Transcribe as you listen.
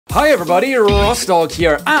Hi everybody, Rossdog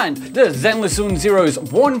here, and the Zenless Zone Zero's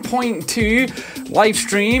 1.2 live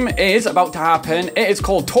stream is about to happen. It is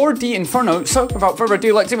called Tour de Inferno, so without further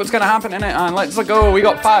ado, let's see what's going to happen in it, and let's go. We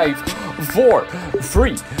got 5, 4,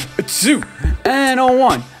 3, 2, and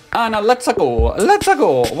 1, and let's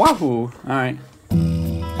go, wahoo. Alright,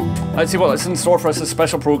 let's see what's in store for us, a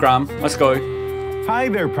special program. Let's go. Hi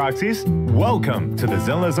there, proxies. Welcome to the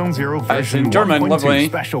Zenless Zone Zero version German, 1.2 lovely.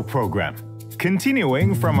 special program.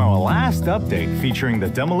 Continuing from our last update featuring the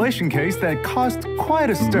demolition case that caused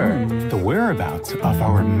quite a stir, the whereabouts of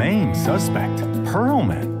our main suspect,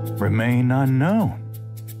 Pearlman, remain unknown.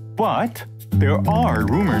 But there are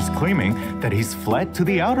rumors claiming that he's fled to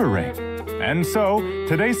the Outer Ring. And so,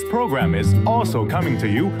 today's program is also coming to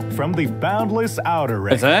you from the boundless Outer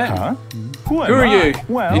Ring. Is it? Huh? Who are you?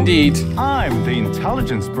 Well, Indeed. I'm the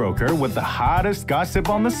intelligence broker with the hottest gossip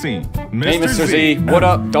on the scene, Mr. Hey Mr. Z, what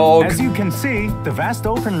up, dog? As you can see, the vast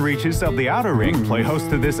open reaches of the Outer Ring play host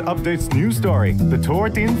to this update's new story, the Tour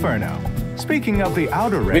de Inferno. Speaking of the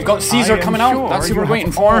Outer Ring, we've got Caesar coming out. That's who we're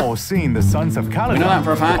waiting for. All seen the Sons of Caledon we know that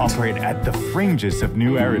for a fact. operate at the fringes of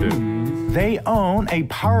New Eridu. They own a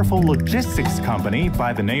powerful logistics company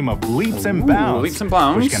by the name of Leaps and Bounds, Leaps and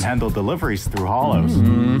Bounds, which can handle deliveries through hollows.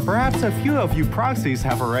 Perhaps a few of you proxies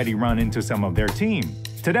have already run into some of their team.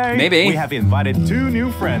 Today, we have invited 2 new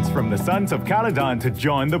friends from the Sons of Caledon to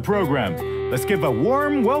join the program. Let's give a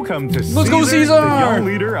warm welcome to Caesar, the young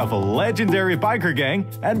leader of a legendary biker gang,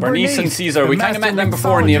 and Bernice and Caesar. We kind of met them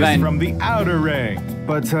before in the event. From the Outer Ring.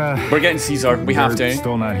 But we're getting Caesar. We have to.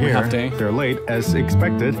 Still not here. We have to. They're late as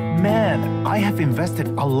expected. Man, I have invested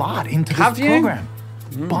a lot into this program.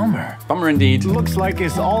 Bummer. Bummer indeed. Looks like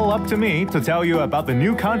it's all up to me to tell you about the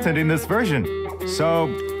new content in this version. So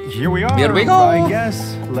here we are. Here we go. I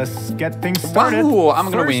guess let's get things started. Wow,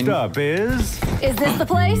 I'm gonna win. First up is this the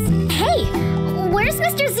place? Hey, where's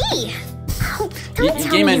Mr. Z? Oh, don't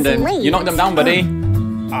tell game me he's ending. late. You knocked him down, buddy.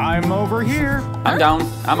 I'm over here. I'm down.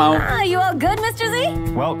 I'm out. Are you all good, Mr.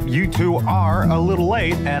 Z? Well, you two are a little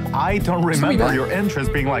late, and I don't remember your entrance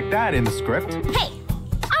being like that in the script. Hey,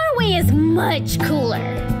 our way is much cooler.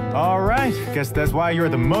 All right, guess that's why you're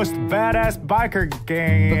the most badass biker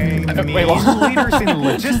gang leaders in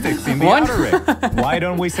logistics in the Outer Ring. Why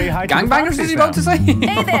don't we say hi to the gangbangers? Is he about to say?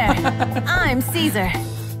 Hey there, I'm Caesar.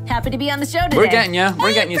 Happy to be on the show today. We're getting you.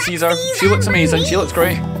 We're getting you, Caesar. She looks amazing. She looks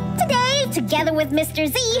great. Today, together with Mr.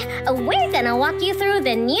 Z, we're gonna walk you through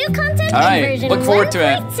the new content in version look forward 1.2. to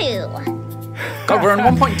it. God, we're on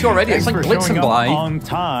 1.2 already. It's like Blitz and Bly. On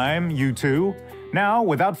time, you two. Now,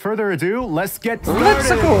 without further ado, let's get started. Let's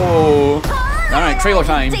go. All right, trailer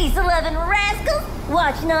time. These 11 rascals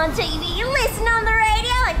watching on TV, listening on the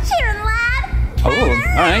radio, and cheering live. Oh,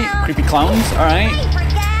 all right. Creepy clowns. All right.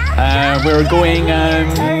 We're going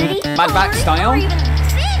Mad Max style. Even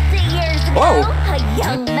 50 years ago, a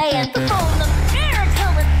young man performed the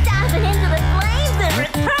miracle of diving into the flames and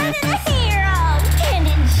returning a hero. And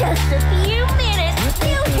in just a few minutes,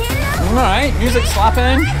 you'll hear all right, music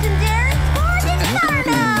slapping. legendary Tour de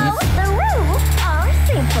Inferno. The rules are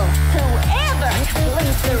simple. Whoever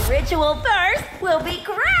completes the ritual first will be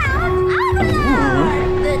crowned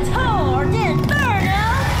Overlord. The Tour de Inferno.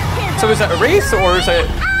 So is it a race or is it?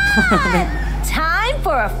 Time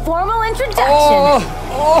for a formal introduction.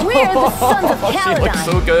 We're the Sons of Caledon. She looks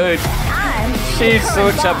so good. She's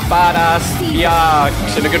such a badass. Yeah,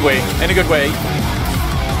 in a good way. In a good way.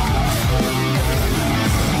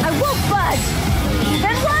 I won't budge.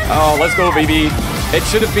 Even one. Oh, let's go, baby. It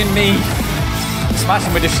should have been me.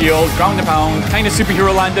 Smashing with the shield, ground and pound, kind of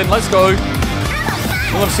superhero landing. Let's go.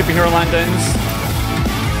 I love superhero landings.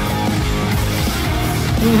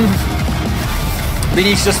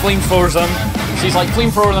 Denise just flamethrowers them. She's like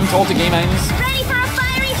flamethrower them till all the game ends. Ready for a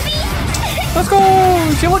fiery feast? Let's go!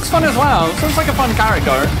 She looks fun as well. Sounds like a fun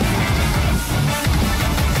character.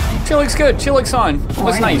 She looks good. She looks fun.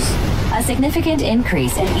 Looks nice. A significant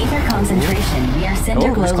increase in ether concentration near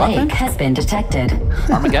Cinderglow Lake has been detected.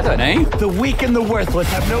 Armageddon, eh? The weak and the worthless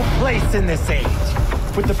have no place in this age.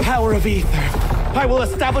 With the power of ether, I will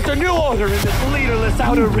establish a new order in this leaderless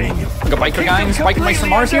Outer Ring. Like a biker gang, biking Mice from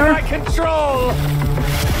Mars here. My control.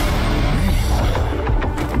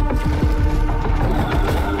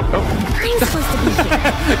 I'm supposed to be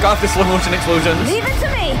here. Got the slow motion explosions. Leave it to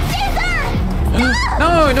me.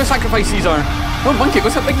 No, no sacrifice, Caesar. Oh, monkey,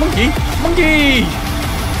 what's that big monkey? Monkey!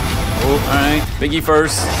 Oh, alright. Biggie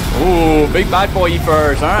first. Oh, big bad boy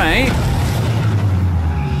first. Alright.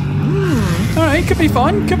 Alright, could be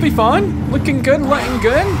fun. Could be fun. Looking good, looking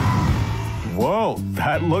good. Whoa,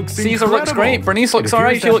 that looks Caesar incredible. looks great. Bernice looks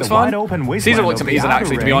alright. She looks fun. Caesar looks amazing,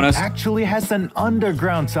 actually, to be honest. Actually has an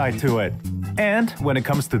underground side to it. And when it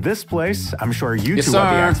comes to this place, I'm sure you Yes, two are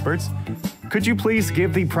the sir. experts. Could you please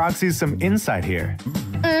give the proxies some insight here?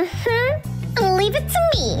 Leave it to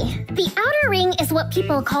me. The Outer Ring is what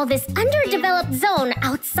people call this underdeveloped zone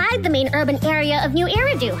outside the main urban area of New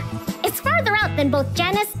Eridu. It's farther out than both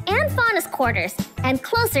Janus and Faunus quarters, and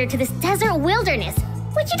closer to this desert wilderness,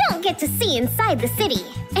 which you don't get to see inside the city.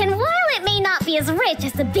 And while it may not be as rich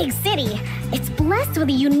as the big city, it's blessed with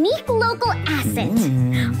a unique local asset.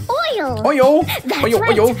 Oil! Oil! That's Oil,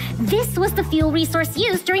 right! oil. This was the fuel resource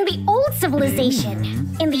used during the old civilization.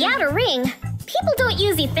 In the Outer Ring, people don't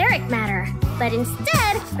use etheric matter, but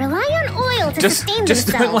instead rely on oil to sustain Just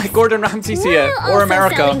themselves. like Gordon Ramsay see it, While or also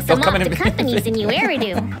America. selling They'll some come off in to companies in New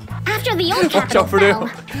Eridu. After the old capital for fell,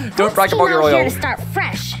 Don't folks brag came about your out here oil. to start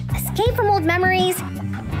fresh, escape from old memories,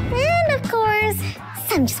 and of course,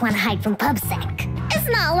 some just want to hide from PubSec. It's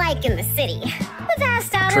not like in the city. The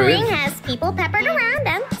vast Outer True. Ring has people peppered around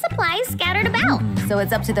and supplies scattered about. So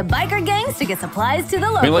it's up to the biker gangs to get supplies to the I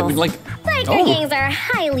locals. mean, like, Biker gangs are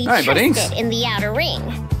highly All right, buddy. trusted in the Outer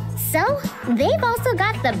Ring. So, they've also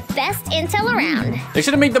got the best intel around. they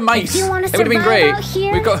should have made the mice. you wanna It would have been survive great. out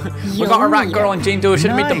here, We got you'll a rat need girl it. and Jane Doe should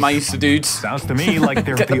have made the Nice. mice, the dudes. Sounds to me like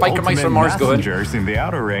they're Get the the biker mice ultimate from Mars going. messengers in the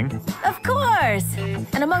Outer Ring. Of course.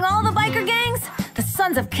 And among all the biker gangs, the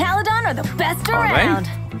Sons of Caledon are the best Are they? around.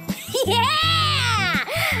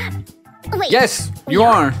 Yeah! Wait. Yes, we you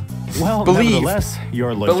are. Well, Believe. nevertheless,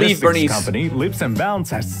 your Believe, logistics Bernice. company, Leaps and Bounds,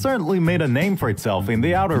 has certainly made a name for itself in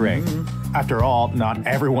the Outer Ring. After all, not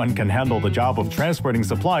everyone can handle the job of transporting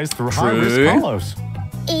supplies through high-risk True. hollows.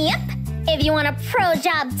 Yep. If you want a pro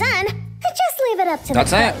job done, just leave it up to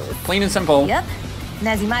That's the it. pros. Plain and simple. Yep. And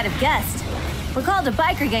as you might have guessed, we're called a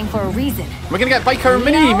biker gang for a reason. We're gonna get biker We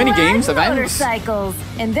mini all games ride events. motorcycles.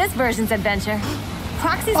 In this version's adventure,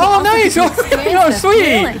 proxies will Oh, also nice. get to Oh, experience yeah, the sweet.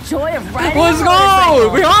 thrill and joy of riding Let's a go! motorcycle.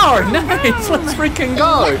 We are! Nice! Let's freaking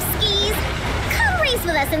go! Yep, skis. Come race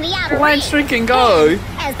with us in the Outer Ring. Let's freaking go!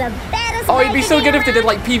 As the baddest Oh, it'd be biker so gang good if they did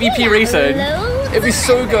like around, PvP we got racing. loads It'd be of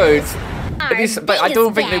so good. Our It'd be, but I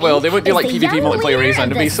don't think they will. They would do like biggest PvP fan is the multiplayer young racing.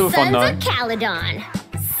 leader It'd be of so the fun Sons though. of Caledon,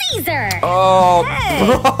 Caesar. Oh, Hey,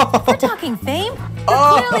 we're talking fame.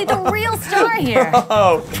 You're clearly the real star here.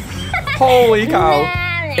 holy cow!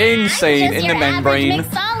 Nah, Insane I'm just in the your average membrane.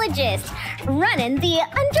 mixologist, running the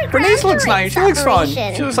underground Bernice looks nice. race She looks fun.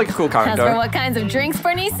 operation. She looks like a cool As for character. what kinds of drinks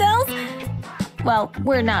Bernice sells? Well,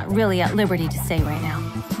 we're not really at liberty to say right now.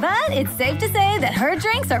 But it's safe to say that her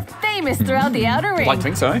drinks are famous throughout the Outer Ring. I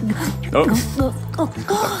think so. Oh,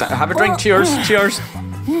 have a drink. Cheers. Cheers.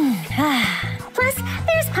 Plus,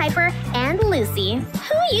 there's Piper and Lucy,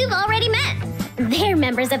 who you've already met. They're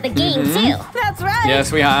members of the gang too. That's right.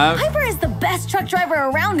 Yes, we have. Piper is the best truck driver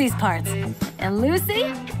around these parts. And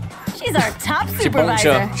Lucy? She's our top She bonks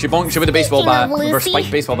supervisor. you. She bonks you with a baseball Speaking bat. of With her Lucy, spiked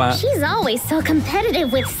baseball bat. she's always so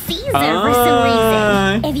competitive with Caesar for some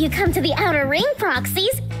reason. If you come to the Outer Ring proxies,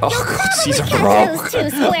 Oh, you'll God, probably Caesar, catch bro. those two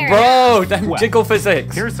squared. Bro, them Well, jiggle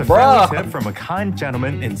physics. Here's a Bruh. friendly tip from a kind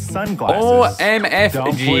gentleman in sunglasses. OMFG,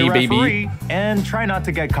 Don't play baby. referee, and try not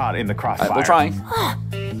to get caught in the crossfire. We'll try.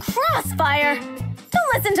 Crossfire!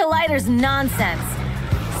 Don't listen to Lighter's nonsense.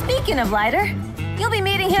 Speaking of Lighter, you'll be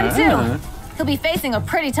meeting him too. He'll be facing a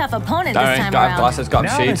pretty tough opponent this Alright, time got around. glasses, got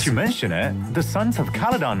Now shades. that you mention it, the Sons of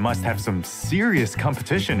Caledon must have some serious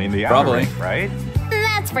competition in the Outer Probably. Ring, right?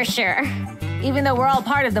 That's for sure. Even though we're all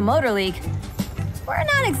part of the Motor League, we're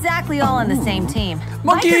not exactly all on the same team.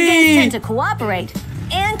 Monkey! Biker gangs tend to cooperate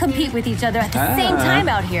and compete with each other at the same time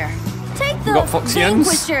out here. Take the got Foxians.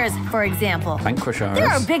 Vanquishers, for example. Vanquishers. They're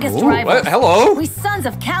our biggest Ooh, rivals. hello. We Sons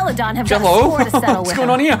of Caledon have got a Hello. score to settle What's with going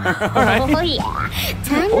them. on here? All right. Oh yeah,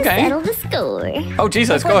 time to Okay. settle the score. Oh,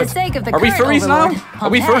 Jesus, For God. the sake of the Are we current furries overlord, now? Are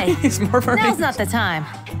we Pompeii. furries? More furries? Now's not the time.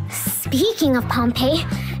 Speaking of Pompeii,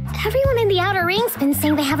 everyone in the Outer Ring's been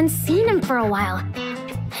saying they haven't seen him for a while.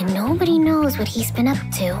 And nobody knows what he's been up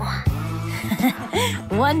to.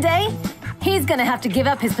 One day, he's gonna have to give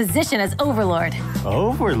up his position as overlord.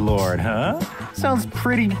 Overlord, huh? Sounds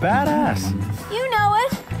pretty badass. You know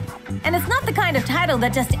it. And it's not the kind of title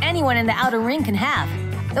that just anyone in the Outer Ring can have.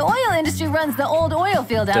 The oil industry runs the old oil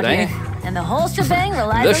field out Today? here. And the whole shebang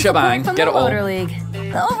relies The on shebang. support from Get the it all. Motor League.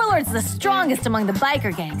 The Overlord's the strongest among the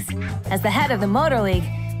biker gangs. As the head of the Motor League,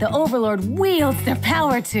 the Overlord wields their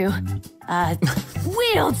power to...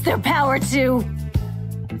 wields their power to...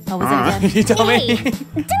 What was it again? You tell Hey, me.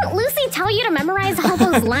 didn't Lucy tell you to memorize all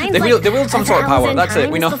those lines? They wield- they wield some sort of power, 1,000 that's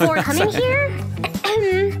it, we times know. Before coming here?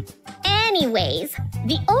 Anyways,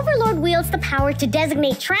 the Overlord wields the power to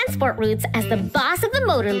designate transport routes as the boss of the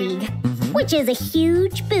Motor League, which is a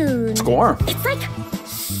huge boon. Score. It's like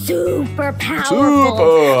super powerful.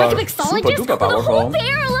 Super. Like a mixologist Super duper with a whole powerful.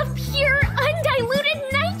 barrel of pure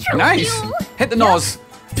Nice. Hit the nose.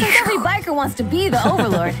 Since every biker wants to be the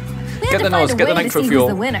overlord, we had to find a way to see who's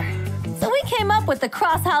the winner. So we came up with the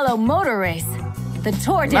Cross Hollow motor race, the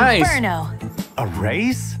Tour d'Inferno. A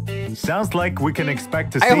race? Sounds like we can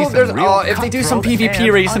expect to see I hope there's. some real Oh, if they do some cutthroat PvP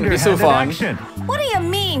and racing, it'd be so fun. action. What do you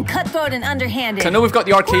mean, cutthroat and underhanded? I know we've got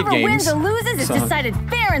the arcade Whoever games. wins or loses is decided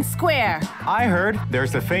fair and square. I heard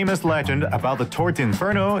there's a famous legend about the Tour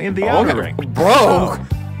d'Inferno in the outer ring. Bro.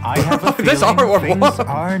 I have a This feeling artwork, things what?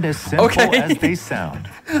 aren't as simple Okay. as they sound.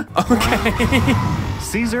 Okay.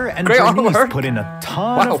 Caesar and Great Bernice artwork. put in a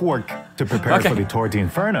ton Wow. of work to prepare Okay. for the Tour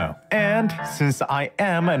d'Inferno. And since I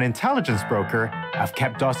am an intelligence broker, I've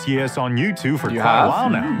kept dossiers on you two for You quite have? a while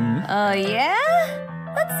now. Oh, yeah?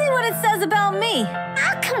 Let's see what it says about me.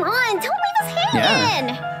 Ah, come on, don't leave us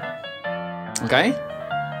hanging. Okay.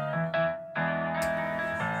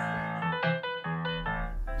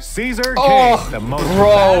 Caesar Oh, King, the most bro.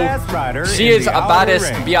 badass rider She in is the a outer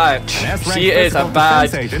baddest ring. biatch. An S-rank She is a physical bad.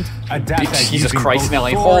 defense agent, adept at Jesus using Christ, both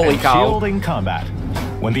Nelly, sword holy and cow. shield in combat.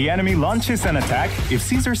 When the enemy launches an attack, if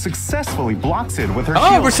Caesar successfully blocks it with her Oh,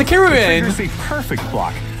 shield, we're Sekiruing. it triggers a perfect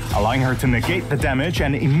block, allowing her to negate the damage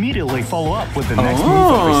and immediately follow up with the next move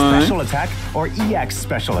of her special attack or EX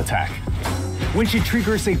special attack. When she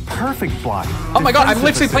triggers a perfect block, Oh my god, I'm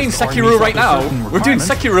literally defensive playing assist, or Sekiro meets right up now. with certain We're doing requirements,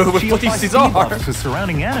 Sekiro with she bloody applies Caesar. debuffs to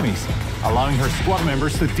surrounding enemies, allowing her squad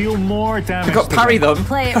members to deal more damage. We got to parry them. them.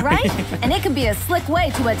 Play it right, and it can be a slick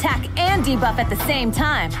way to attack and debuff at the same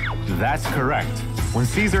time. That's correct. When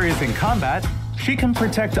Caesar is in combat, she can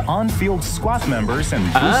protect on-field squad members and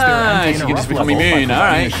boost Ah, their she can anti-interrupt just become level by immune. providing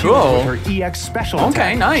Alright, a shield cool. with her EX special Okay,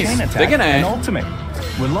 attack, nice. chain attack, Digging it. and ultimate.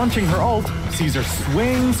 When launching her ult, Caesar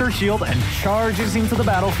swings her shield and charges into the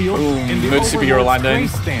battlefield Boom, in the good superhero Overlord's landing.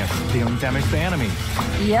 grace stance, dealing damage to enemies.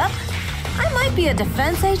 Yep. I might be a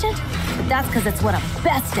defense agent, but that's because it's what I'm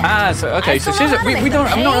best at. Ah, so okay, I so still know she's how to we make don't.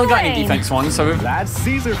 the I've not really got any pain defense ones, so. That's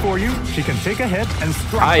Caesar for you. She can take a hit and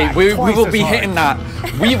strike Aye, back we twice will as be hard. hitting that.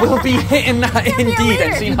 We will be hitting that be a indeed leader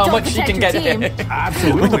and if seeing you how don't much she can get protect your hit. team.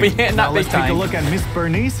 Absolutely. We'll be hitting Now that let's big take a time. look at Miss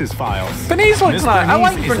Bernice's files. Bernice looks Miss nice. I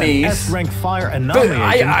like Bernice is Bernice. an S-rank fire anomaly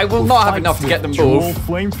But agent I will who not have fights enough to get them with dual both.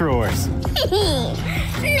 flamethrowers.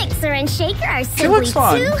 Mixer and Shaker are simply looks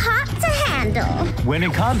fun. too hot to handle. When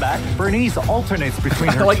in combat, Bernice alternates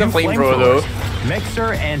between her I like two the flamethrower, flamethrowers,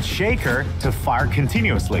 Mixer and Shaker, to fire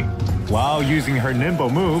continuously, while using her nimble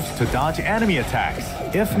moves to dodge enemy attacks.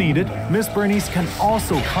 If needed, Miss Bernice can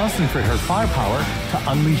also concentrate her firepower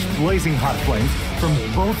to unleash blazing hot flames from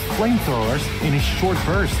both flamethrowers in a short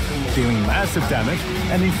burst, dealing massive damage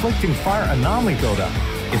and inflicting fire anomaly buildup.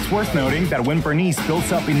 It's worth noting that when Bernice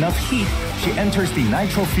builds up enough heat, she enters the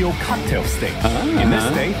nitro fuel cocktail state. In this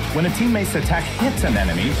state, when a teammate's attack hits an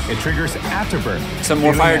enemy, it triggers afterburn. Some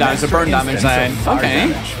more dealing fire an damage, so extra burn damage instance then. of fire Okay.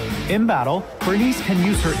 damage. In battle, Bernice can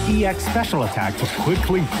use her EX special attack to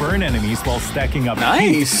quickly burn enemies while stacking up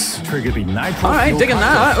Nice. heat, trigger the nitro All right, fuel digging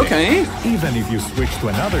cocktail that. state. Okay. Even if you switch to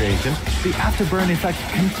another agent, the afterburn effect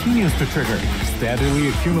continues to trigger, steadily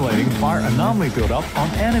accumulating fire anomaly buildup on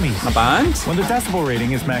enemies. A band. When the decibel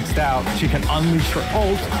rating is maxed out, she can unleash her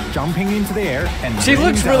ult, jumping into the air and She raining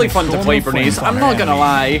looks down really a fun to storm play, of Bernice. flames on I'm her not gonna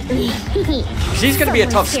enemies. lie. She's gonna be a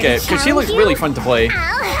tough skip because she looks really fun to play.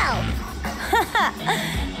 I'll help.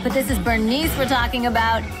 But this is Bernice we're talking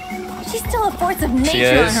about. She's still a force of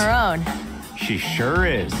nature is. on her own. She sure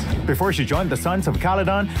is. Before she joined the Sons of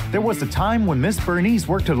Caledon, there was a time when Miss Bernice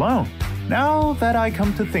worked alone. Now that I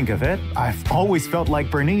come to think of it, I've always felt like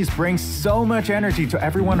Bernice brings so much energy to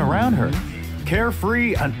everyone around her.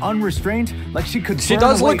 Carefree and unrestrained, like she could She burn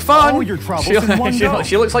does away look fun. all your troubles She- in one she- go.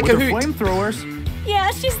 she looks like With a her hoot. flamethrowers. Yeah,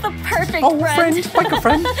 she's the perfect Oh, friend. like a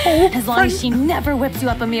friend. Oh, As long as she never whips you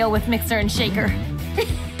up a meal with Mixer and Shaker.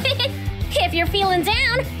 If you're feeling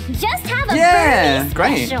down, just have a Yeah, Bernie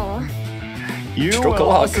great. special. You Stroke will of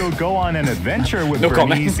luck. also go on an adventure with No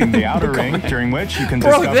Bernice comment. in the outer No ring, comment. during which you can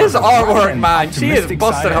Bro, discover this her artwork, bright and man, she is optimistic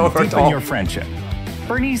busting side out and of her deepen top. your friendship.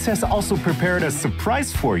 Bernice has also prepared a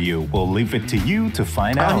surprise for you. We'll leave it to you to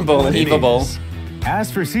find out what it Unbelievable. is.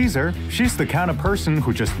 As for Caesar, she's the kind of person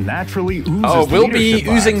who just naturally oozes Oh, we'll be leadership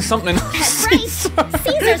oozing vibes. something. That's right.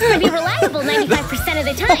 Caesar's pretty reliable 95% of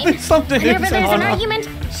the time. Something Whenever is there's on an her. argument,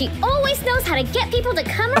 she always knows how to get people to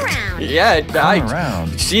come around. Yeah,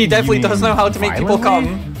 around. she definitely You does know how to make people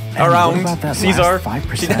violently? come And what around about that Caesar. last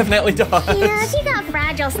 5%? She definitely does. Yeah, if you got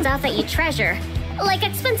fragile stuff that you treasure, like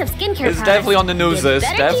expensive skincare It's products, definitely on the nose, you this.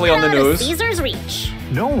 better Definitely keep on it the out of nose. Caesar's reach.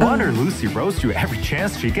 No wonder Lucy roasts you every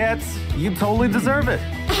chance she gets. You totally deserve it.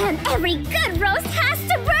 And every good roast has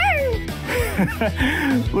to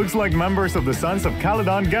burn. Looks like members of the Sons of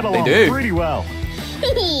Caledon get along do. pretty well.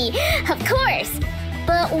 Of course.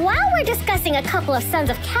 But while we're discussing a couple of Sons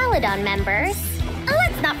of Caledon members,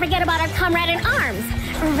 let's not forget about our comrade in arms,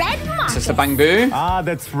 Red Marcus. Is this a Bang Boo? Ah,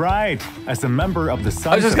 that's right. As a member of the Sons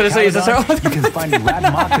I was just going to say, is this you can find Red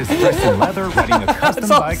Marcus dressed in leather riding a custom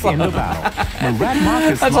bike in the battle. When Red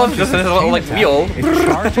Marcus That's launches just a its little, like, attack, wheel. it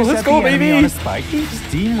charges Let's at go, the enemy baby. on a spike,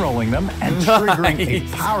 steamrolling them and triggering a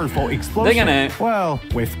Nice. powerful explosion. Digging it. Well,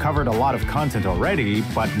 we've covered a lot of content already,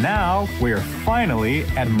 but now we're finally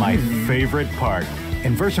at my favorite part.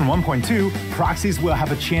 In version 1.2, proxies will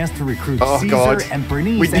have a chance to recruit Caesar God. and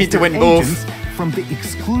Bernice We as need to their win both. agents from the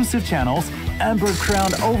exclusive channels Ember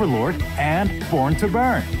Crowned Overlord and Born to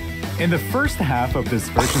Burn. In the first half of this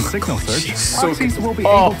version signal search, she's so proxies good. will be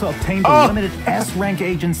able to obtain the limited S-rank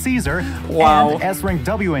agent Caesar and S-rank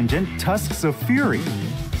W agent Tusks of Fury.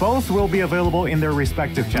 Both will be available in their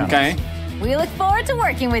respective channels. Okay. We look forward to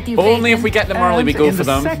working with you, Only Bateman. if we get them early, And we go in for the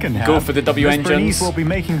them. second half, Go for the W Miss engines. Bernice will be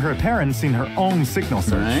making her appearance in her own signal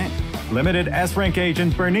search. Right. Limited S-rank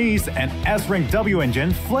agent Bernice and S-rank W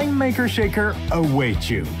engine Flamemaker Shaker await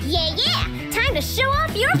you. Yeah, time to show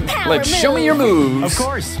off your power Let's moves. show me your moves. Of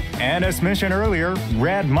course. And as mentioned earlier,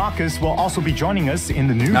 Red Marcus will also be joining us in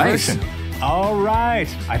the new Nice. version. All right,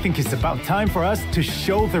 I think it's about time for us to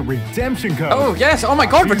show the redemption code. Oh, yes. Oh, my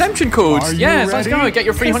God. Redemption codes. Are you Yes, let's ready? go. Get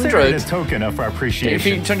your Consider 300. it a token of our appreciation.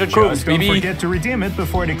 Get your 300 codes, Just don't baby. forget to redeem it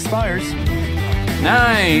before it expires.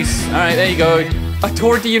 Nice. All right, there you go. A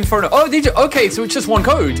Tour de Inferno. Oh, did you? Okay, so it's just one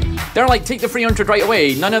code. They're like, take the 300 right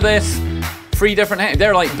away. None of this. 3 different.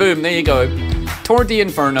 They're like, boom, there you go. Tour de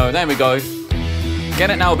Inferno. There we go. Get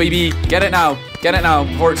it now, baby. Get it now. Get it now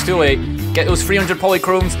before it's too late. Get those 300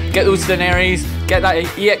 polychromes. Get those Daenerys. Get that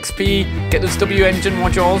EXP. Get those W engine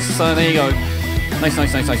modules. So there you go. Nice.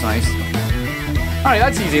 All right,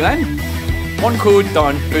 that's easy then. One code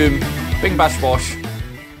done. Boom. Bing bash bosh.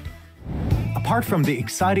 Apart from the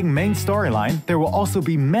exciting main storyline, there will also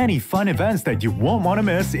be many fun events that you won't want to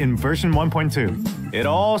miss in version 1.2. It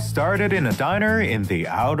all started in a diner in the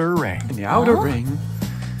Outer Ring. In the Outer Ring.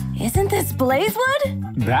 Isn't this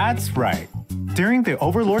Blazewood? That's right. During the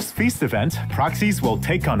Overlord's Feast event, proxies will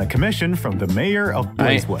take on a commission from the mayor of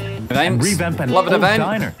Blazewood and Events. revamp an Love an old event.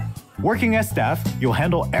 diner. Working as staff, you'll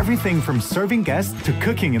handle everything from serving guests to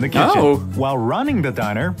cooking in the kitchen. Oh. While running the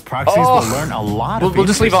diner, proxies will learn a lot of We'll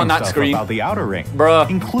just leave it on interesting that stuff screen. about the Outer Ring, Bruh.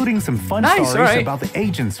 including some fun Nice, stories alright. about the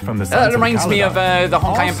agents from the That Sons of reminds me of Caledon. the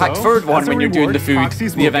Honkai Impact Also, third one as a when you're doing reward, the food,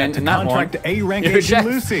 proxies the will event get in to that one. contract A-rank You're a agent chef.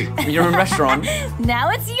 Lucy. You're in a restaurant. Now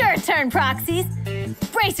it's your turn, Proxies.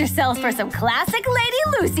 Brace yourselves for some classic Lady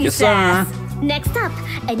Lucy Yes, sass. sir. Next up,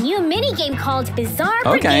 a new minigame called Bizarre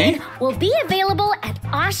Okay. Brigade will be available at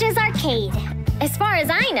Osh's Arcade. As far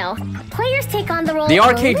as I know, players take on the role The of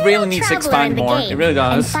arcade a really little needs to traveler expand in the more. game It really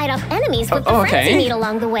does. and fight off enemies with the Oh, friends you okay. meet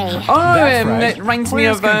along the way. Oh, That's right. it reminds me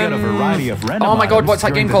Players of can get a variety of random oh my God, what's that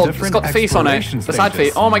items game during called? the It's got the different face on it. exploration The sad face.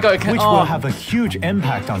 stages, Oh my God, it can, which will have a huge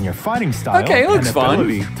impact on your fighting style Okay, it looks and fun.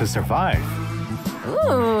 ability to survive.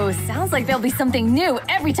 Ooh, sounds like there'll be something new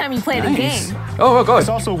every time you play the game. Oh God. It's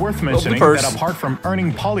also worth mentioning purse. that apart from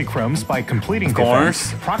earning polychromes by completing Of the course.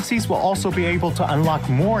 events, proxies will also be able to unlock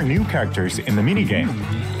more new characters in the minigame.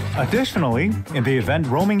 Additionally, in the event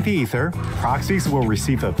Roaming the Ether, proxies will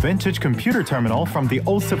receive a vintage computer terminal from the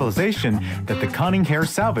old civilization that the Cunning Hair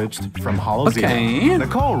salvaged from Hollow Okay. Zero.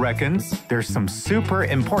 Nicole reckons there's some super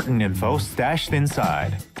important info stashed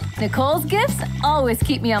inside. Nicole's gifts always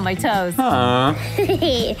keep me on my toes. Huh.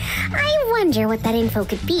 I wonder what that info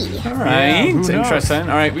could be. All right. Who It's knows? interesting. All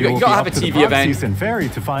right, It you will gotta be have a up to the TV event. Proxies and Fairy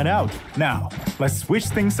to find out. Now, let's switch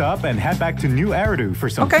things up and head back to New Eridu for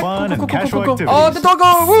some Okay. fun and Go, casual go. activities. Oh, the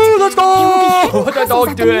doggo! Woo, let's go! What's that Puzzles dog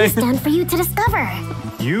at the doing? newsstand for you to discover.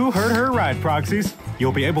 You heard her right, Proxies.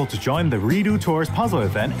 You'll be able to join the Redo Tours puzzle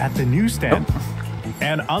event at the newsstand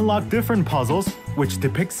and unlock different puzzles which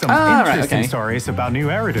depict some Ah, right, interesting okay. stories about New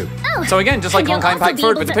Eridu. Oh, So again, just like and you'll Honkai also Impact be third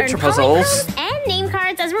able with the to picture earn puzzles. polychromes and name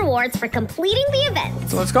cards as rewards for completing the event.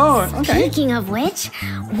 So let's go. Okay. Speaking of which,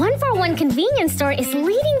 141 convenience store is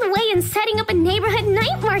leading the way in setting up a neighborhood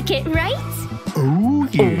night market, right? Oh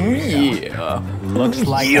yeah. Yeah. Looks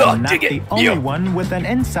like Yeah, I'm not dig the it. only Yeah. one with an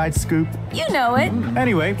inside scoop. You know it.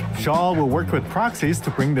 Anyway, Shaw will work with Proxies to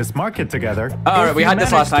bring this market together. All right, If we you had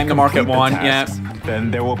this manage last time, to the market complete one, tasks,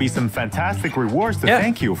 then there will be some fantastic rewards to Yeah.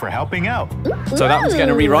 thank you for helping out. So that was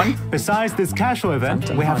getting a rerun. Besides this casual event,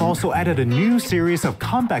 we have also added a new series of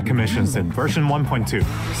combat commissions in version 1.2.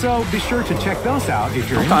 So be sure to check those out if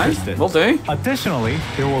you're Okay, interested. will do. Additionally,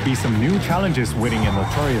 there will be some new challenges winning a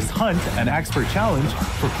notorious hunt and expert challenge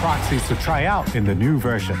for proxies to try out in the new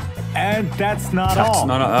version. And that's not all.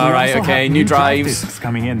 All right, okay, new drives. Discs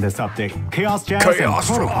coming in this update. Chaos Jazz and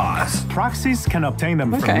Protopunk. Proxies can obtain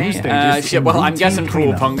them from new stages. Well, I'm guessing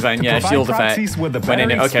Protopunk then, yeah, Shield Effect.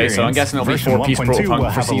 Okay, so I'm guessing it'll be 4-piece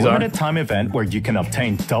Protopunk for Caesar. A limited time event where you can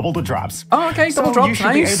obtain double the drops. Oh, okay, double drops, you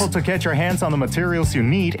should be able to get your hands on the materials you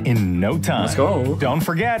need in no time. Let's go. Don't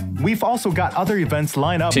forget, we've also got other events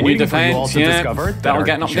lined up waiting for you all to discover. That'll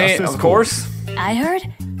get an update, of course. I heard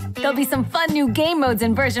there'll be some fun new game modes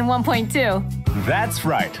in version 1.2. That's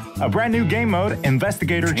right. A brand new game mode,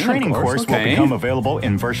 Investigator Training Course, will become available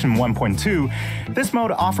in version 1.2. This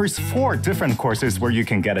mode offers 4 different courses where you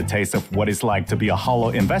can get a taste of what it's like to be a holo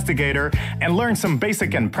investigator and learn some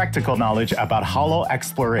basic and practical knowledge about holo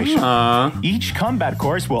exploration. Each combat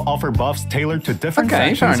course will offer buffs tailored to different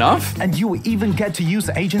factions. Fair enough. And you will even get to use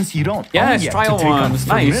agents you don't own yet to take on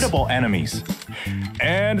formidable enemies.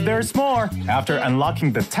 And there's more. After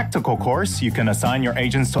unlocking the tactical course, you can assign your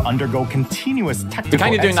agents to undergo continuous tactical They're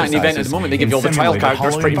kind of doing that in the event at the moment. They give you all the trial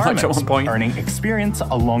characters pretty much at one point. Earning experience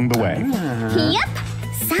along the way. Yep.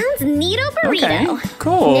 Sounds neato burrito. Okay,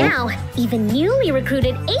 cool. Now, even newly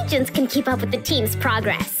recruited agents can keep up with the team's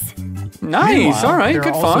progress. Nice, all right, good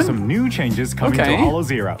fun. There are also some new changes coming to Holo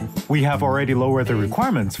Zero. We have already lowered the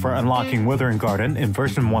requirements for unlocking Withering Garden in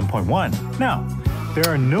version 1.1. Now, there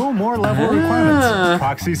are no more level requirements.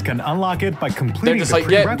 Proxies can unlock it by completing the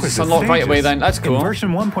prerequisite unlock right away then. That's cool. In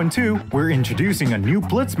version 1.2, we're introducing a new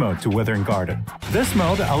Blitz mode to Withering Garden. This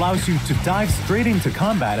mode allows you to dive straight into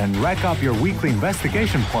combat and rack up your weekly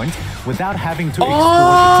investigation points without having to explore the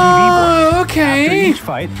TV board. Okay. After each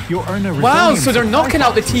fight, you'll earn a so they're knocking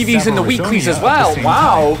out the TVs in the weeklies as well.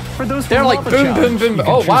 Wow. They're like boom, boom, boom.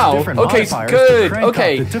 Oh, wow. Okay, good.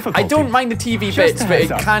 Okay. I don't mind the TV bits, but it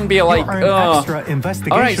can be like,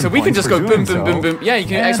 Alright, so we can just go boom, boom, boom, boom. Yeah, you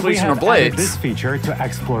can exploration or blitz. This feature to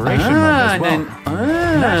exploration mode as well.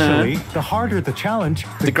 Naturally, the harder the challenge,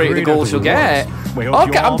 the greater the goals you'll get.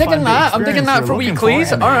 Okay, I'm digging that. I'm digging that for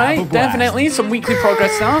weeklies. Alright, definitely some weekly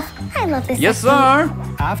progress stuff. I love this. Yes, sir.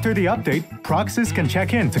 After the update, Proxies can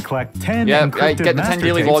check in to collect 10 encrypted get the 10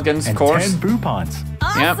 daily logins, of course. 10 Boopons.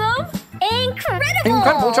 Awesome.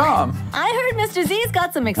 Incredible job. I heard Mr. Z's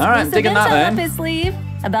got some exclusive intel up his sleeve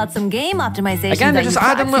about some game optimization. Again, they're just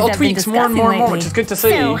adding little tweaks more and more and more, which is good to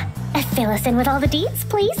see. So, fill us in with all the deets,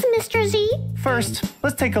 please, Mr. Z. First,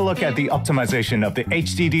 let's take a look at the optimization of the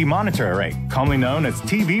HDD monitor array, commonly known as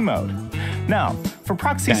TV mode. Now, for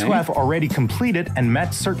proxies who have already completed and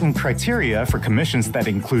met certain criteria for commissions that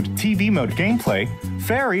include TV mode gameplay,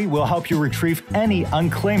 Fairy will help you retrieve any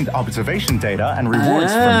unclaimed observation data and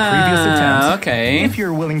rewards from previous attempts if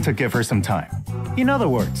you're willing to give her some time. In other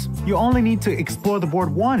words, you only need to explore the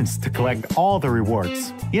board once to collect all the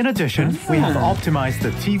rewards. In addition, we have optimized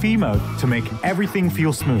the TV mode to make everything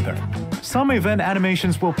feel smoother. Some event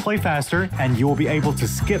animations will play faster and you'll be able to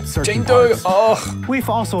skip certain parts. We've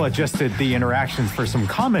also adjusted the interactions for some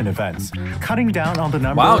common events, cutting down on the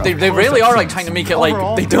number of they really are like trying to make it like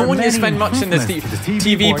they don't want you to spend much in this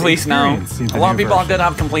TV place now. A lot of people did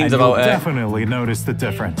have complaints about it. Definitely notice the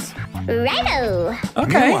difference. Righto.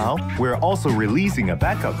 Okay. Meanwhile, we're also releasing a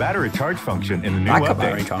backup battery charge function in the new update.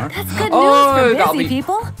 Battery charge. That's good news for busy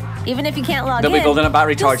people. Even if you can't log in, they'll be building a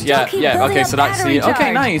battery charge. Yeah. Okay, so that's the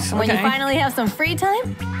nice. And when you finally have some free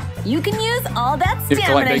time, you can use all that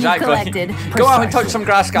stamina you've collected. Go out and touch some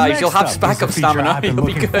grass, guys. You'll have backup stamina. You'll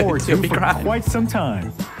be good. You'll be grand. Quite some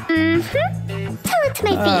time. Tell it to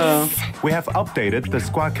my face. We have updated the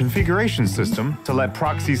squad configuration system to let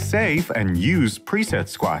proxies save and use preset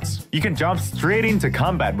squads. You can jump straight into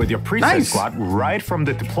combat with your preset squad right from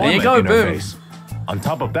the deployment interface. On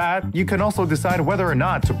top of that, you can also decide whether or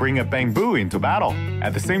not to bring a Bamboo into battle.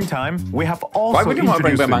 At the same time, we have also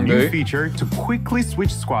introduced a new feature to quickly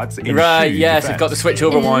switch squads in yes, you've got the switch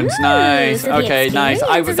over ones. Nice. Okay, nice.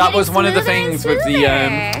 That was one of the things with the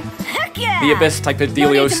Abyss type of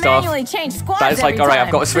dealio stuff. That is like, alright,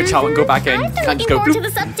 I've got to switch out and go back in. I've been looking forward to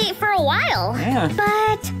this update for a while. Yeah.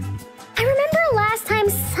 But I remember last time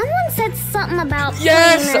someone said something about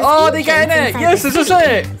yes! Oh, they're getting it! Yes, this is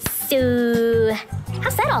it! So,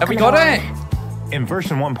 how's that all Have we got it? In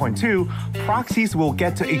version 1.2, proxies will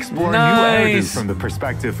get to explore new areas from the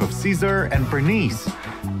perspective of Caesar and Bernice.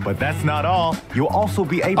 But that's not all. You'll also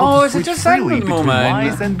be able to switch freely between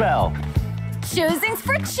Wise and Belle. Choosing's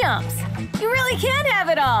for chumps. You really can have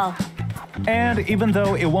it all. And even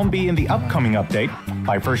though it won't be in the upcoming update,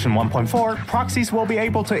 by version 1.4, proxies will be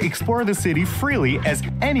able to explore the city freely as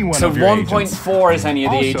anyone so of your agents. 1.4 is any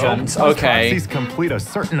of the agents. Okay. Proxies complete a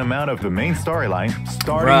certain amount of the main storyline,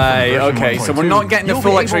 starting right, from version okay, 1.2, so we're not getting the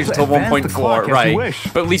full exploration until 1.4, right?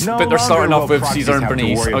 But at least they're starting off with Caesar and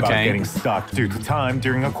Bernice. Okay. Getting stuck due to time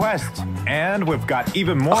during a quest, and we've got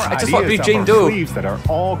even more ideas up up Jane our Doe. sleeves that are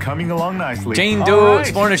all coming along nicely. Jane Doe,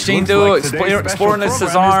 exploring as Jane Doe, exploring as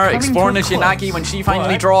Cesar, exploring as Yanagi when she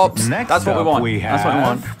finally drops. That's what we want. That's what we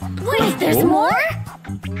want. Wait, there's more?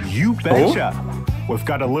 You betcha. We've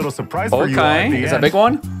got a little surprise for you at the end. Is that a big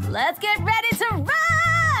one? Let's get ready to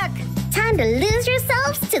rock! Time to lose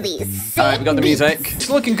yourselves to these sick Alright, we got the beats. music. It's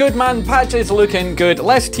looking good, man. Patch is looking good.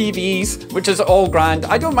 Less TVs, which is all grand.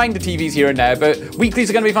 I don't mind the TVs here and there, but weeklies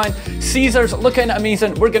are going to be fine. Caesar's looking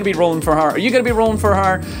amazing. We're going to be rolling for her. Are you going to be rolling for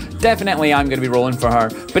her? Definitely, I'm going to be rolling for her.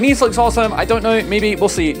 Bernice looks awesome. I don't know. Maybe we'll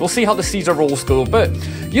see. We'll see how the Caesar rolls go. But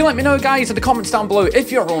you let me know, guys, in the comments down below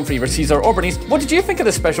if you're rolling for either Caesar or Bernice. What did you think of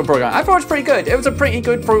this special program? I thought it was pretty good. It was a pretty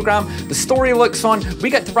good program. The story looks fun. We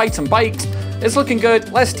get to ride some bikes. It's looking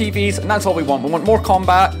good, less TVs, and that's all we want. We want more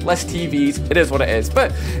combat, less TVs. It is what it is.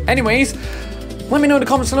 But anyways, let me know in the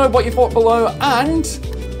comments below what you thought below. And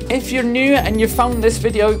if you're new and you found this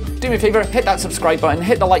video, do me a favor, hit that subscribe button,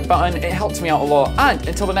 hit the like button. It helps me out a lot. And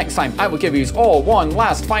until the next time, I will give you all one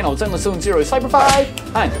last final Zenless Zone 0 Cyber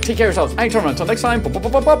 5. And take care of yourselves. Until next time,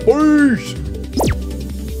 peace.